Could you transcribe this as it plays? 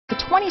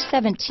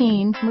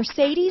2017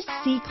 Mercedes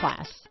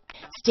C-Class.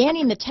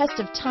 Standing the test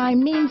of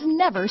time means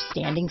never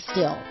standing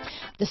still.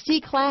 The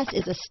C-Class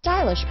is a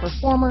stylish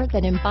performer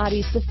that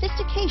embodies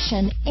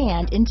sophistication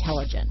and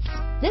intelligence.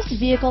 This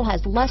vehicle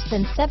has less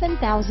than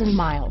 7,000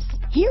 miles.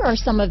 Here are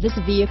some of this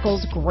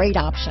vehicle's great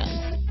options: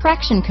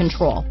 traction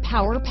control,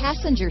 power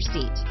passenger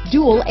seat,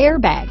 dual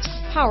airbags,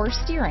 power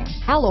steering,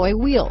 alloy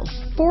wheels,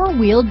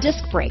 four-wheel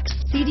disc brakes,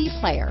 CD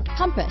player,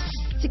 compass,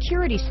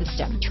 security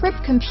system, trip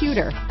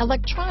computer,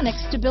 electronic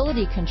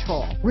stability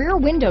control, rear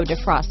window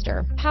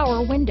defroster,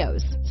 power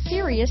windows,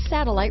 Sirius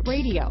satellite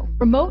radio,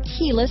 remote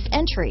keyless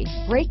entry,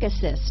 brake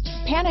assist,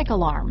 panic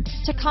alarm,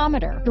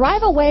 tachometer.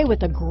 Drive away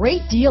with a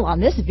great deal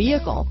on this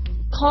vehicle.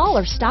 Call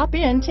or stop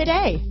in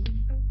today.